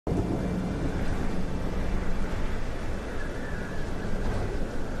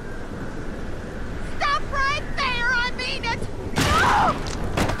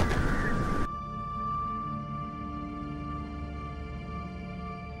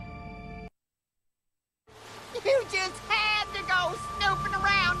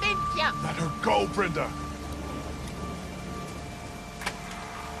ya! Let her go, Brenda!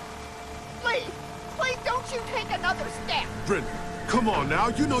 Please! Please don't you take another step! Brenda, come on now.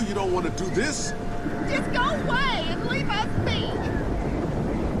 You know you don't want to do this. Just go away and leave us be!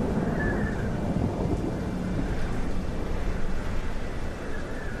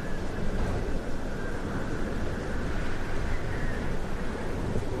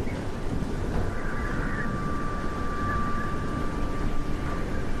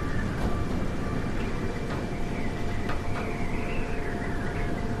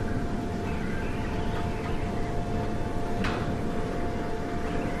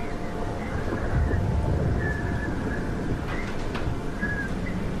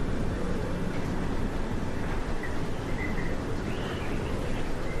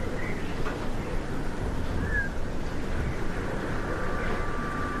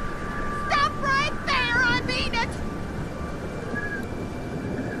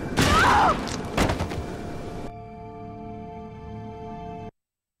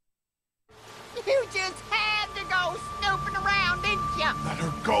 You just had to go snooping around, didn't you? Let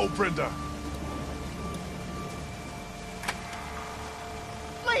her go, Brenda!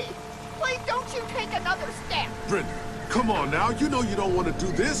 Please, please don't you take another step. Brenda, come on now. You know you don't want to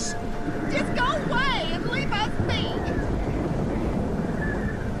do this. Just go away and leave us be.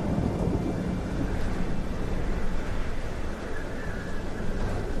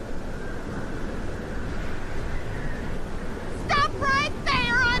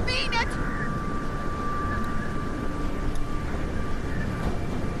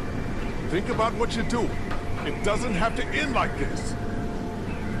 Think about what you're doing. It doesn't have to end like this.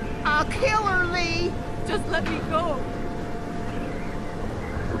 I'll kill her, Lee. Just let me go.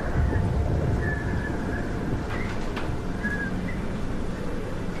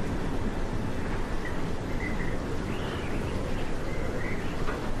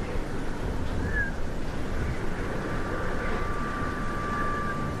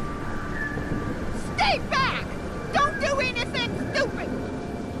 Stay back! Don't do anything stupid!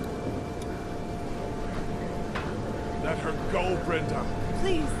 Let her go, Brenda.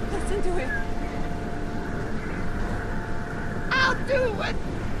 Please, listen to him. I'll do it!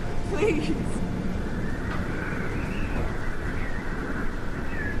 Please.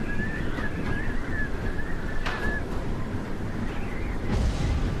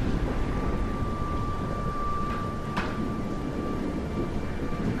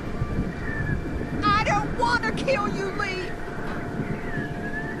 I don't want to kill you, Lee!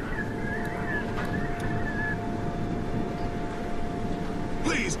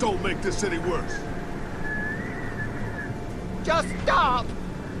 Please don't make this any worse. Just stop!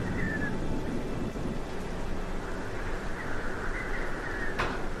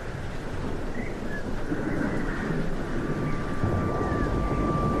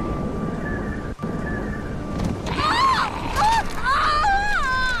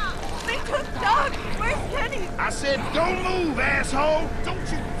 They took Doug! Where's Kenny? I said don't move, asshole! Don't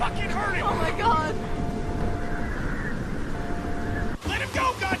you fucking hurt him! Oh my god! Let him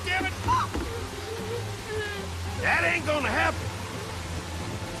go, goddammit! That ain't gonna happen!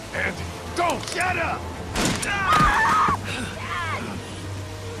 Andy, don't! Shut up!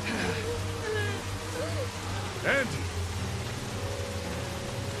 Andy!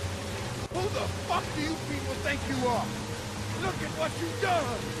 Who the fuck do you people think you are? Look at what you've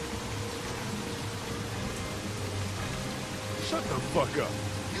done! Shut the fuck up.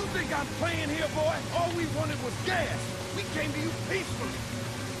 You think I'm playing here, boy? All we wanted was gas. We came to you peacefully.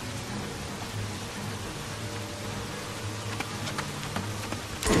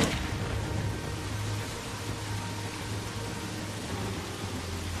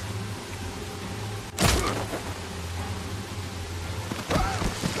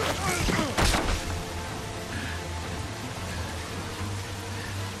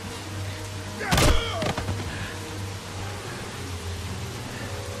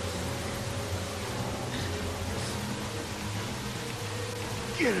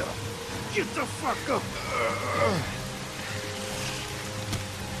 Get up! Get the fuck up!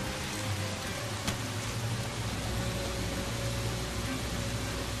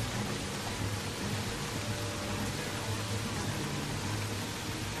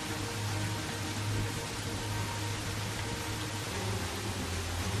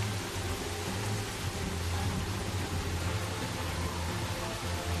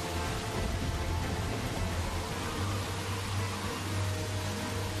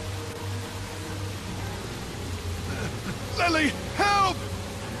 Lily, help!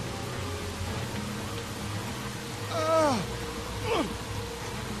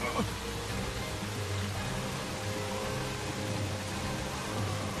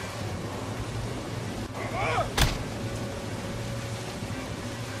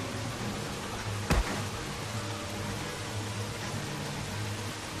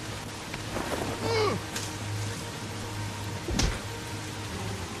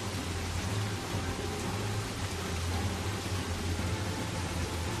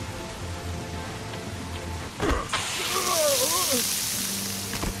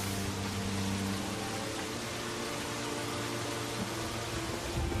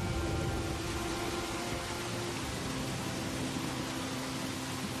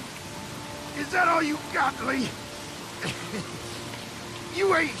 Is that all you got, Lee?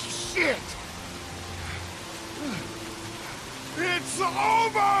 You ain't shit! It's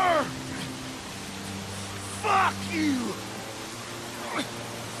over! Fuck you!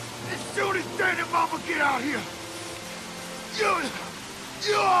 As soon as Dad and Mama get out here,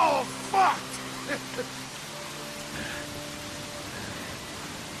 you're all fucked!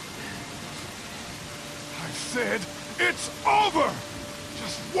 I said, it's over!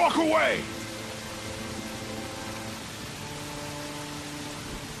 Just walk away!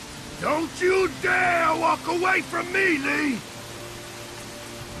 Don't you dare walk away from me, Lee!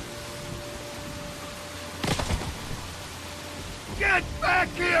 Get back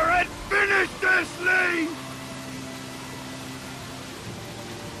here and finish this, Lee!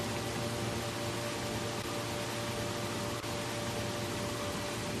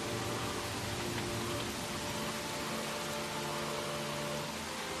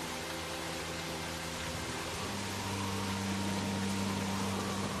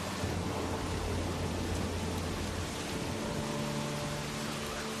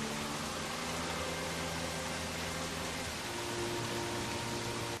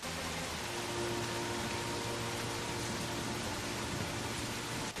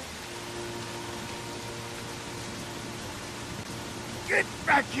 Get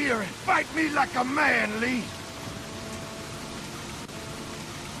back here and fight me like a man, Lee!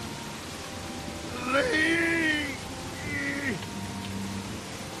 Lee!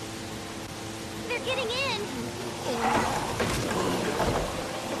 They're getting in.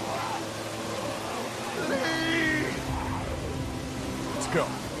 Lee! Let's go.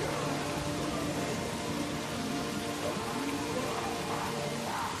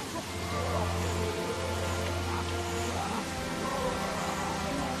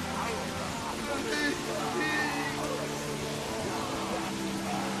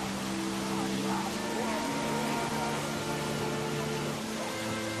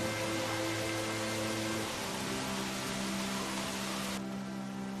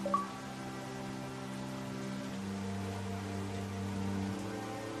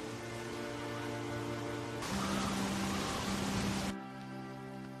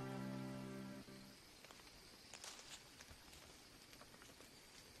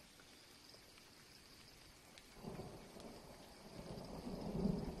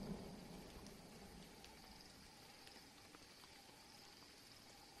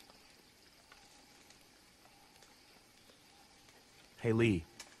 Hey, Lee.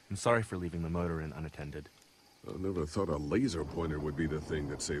 I'm sorry for leaving the motor inn unattended. I never thought a laser pointer would be the thing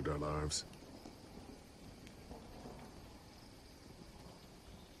that saved our lives.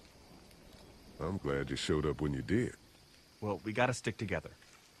 I'm glad you showed up when you did. Well, we gotta stick together.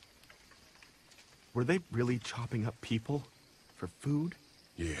 Were they really chopping up people? For food?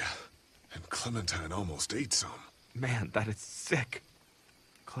 Yeah, and Clementine almost ate some. Man, that is sick.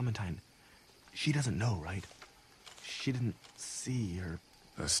 Clementine, she doesn't know, right? She didn't see or...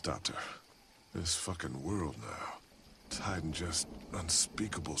 I stopped her. This fucking world now. It's hiding just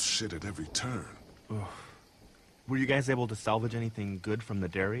unspeakable shit at every turn. Ugh. Were you guys able to salvage anything good from the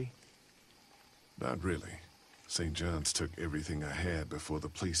dairy? Not really. St. John's took everything I had before the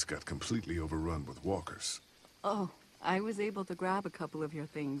place got completely overrun with walkers. Oh, I was able to grab a couple of your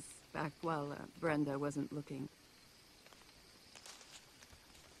things back while Brenda wasn't looking.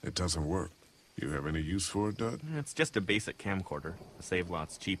 It doesn't work. You have any use for it, Dud? It's just a basic camcorder. A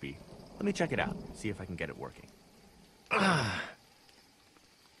save-lots cheapie. Let me check it out, see if I can get it working. How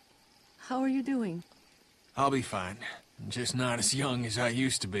are you doing? I'll be fine. I'm just not as young as I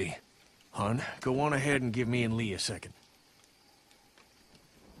used to be. Hun, go on ahead and give me and Lee a second.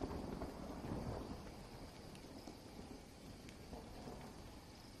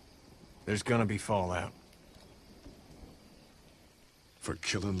 There's gonna be fallout. For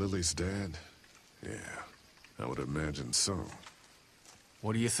killing Lily's dad? Yeah, I would imagine so.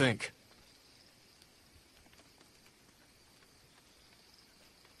 What do you think?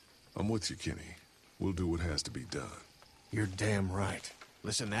 I'm with you, Kenny. We'll do what has to be done. You're damn right.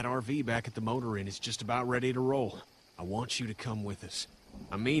 Listen, that RV back at the motor inn is just about ready to roll. I want you to come with us.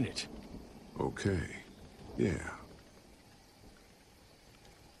 I mean it. Okay. Yeah.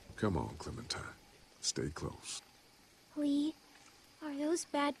 Come on, Clementine. Stay close. Lee, are those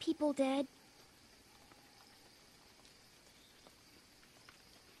bad people dead?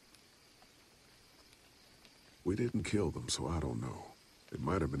 We didn't kill them, so I don't know. They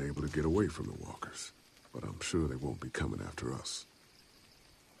might have been able to get away from the walkers, but I'm sure they won't be coming after us.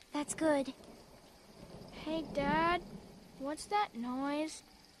 That's good. Hey, Dad. What's that noise?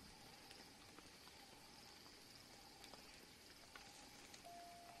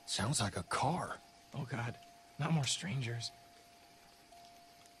 Sounds like a car. Oh god, not more strangers.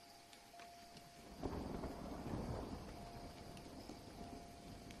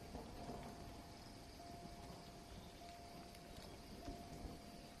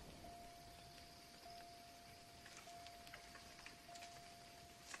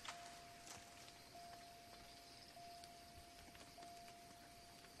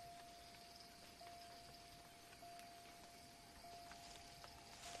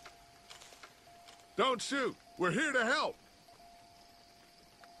 Don't shoot! We're here to help!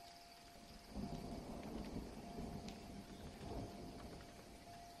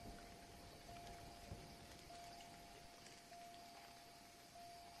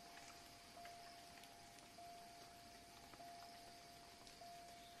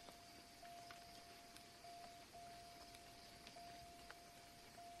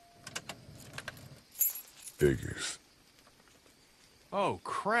 Figures. Oh,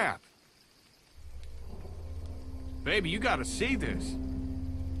 crap. Baby, you gotta see this.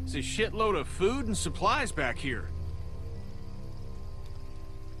 It's a shitload of food and supplies back here.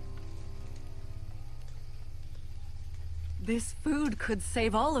 This food could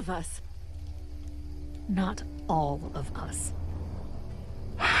save all of us. Not all of us.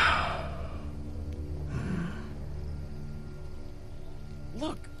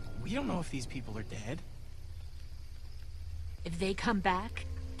 Look, we don't know if these people are dead. If they come back,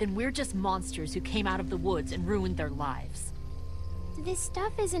 then we're just monsters who came out of the woods and ruined their lives. This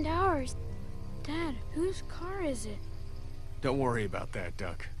stuff isn't ours. Dad, whose car is it? Don't worry about that,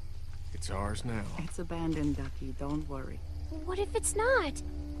 Duck. It's ours now. It's abandoned, Ducky. Don't worry. What if it's not?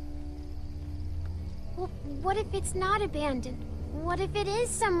 What if it's not abandoned? What if it is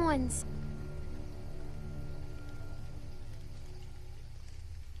someone's?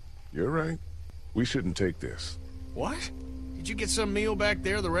 You're right. We shouldn't take this. What? Did you get some meal back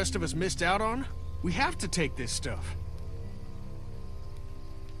there the rest of us missed out on? We have to take this stuff.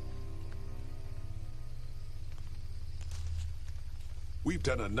 We've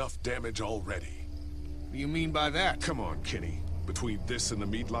done enough damage already. What do you mean by that? Come on, Kenny. Between this and the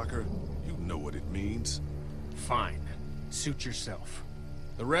meat locker, you know what it means. Fine. Suit yourself.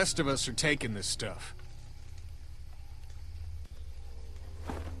 The rest of us are taking this stuff.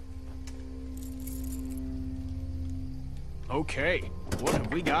 Okay, what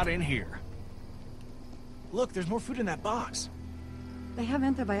have we got in here? Look, there's more food in that box. They have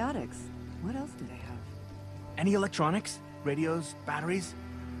antibiotics. What else do they have? Any electronics? Radios? Batteries?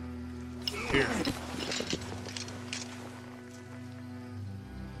 Here.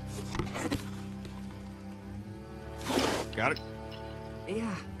 Got it?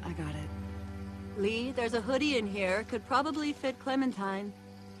 Yeah, I got it. Lee, there's a hoodie in here. Could probably fit Clementine.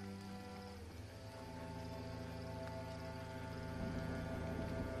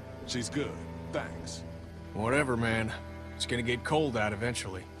 She's good. Thanks. Whatever, man. It's gonna get cold out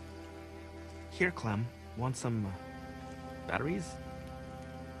eventually. Here, Clem. Want some batteries?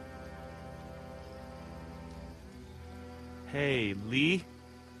 Hey, Lee?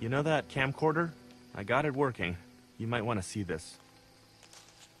 You know that camcorder? I got it working. You might want to see this.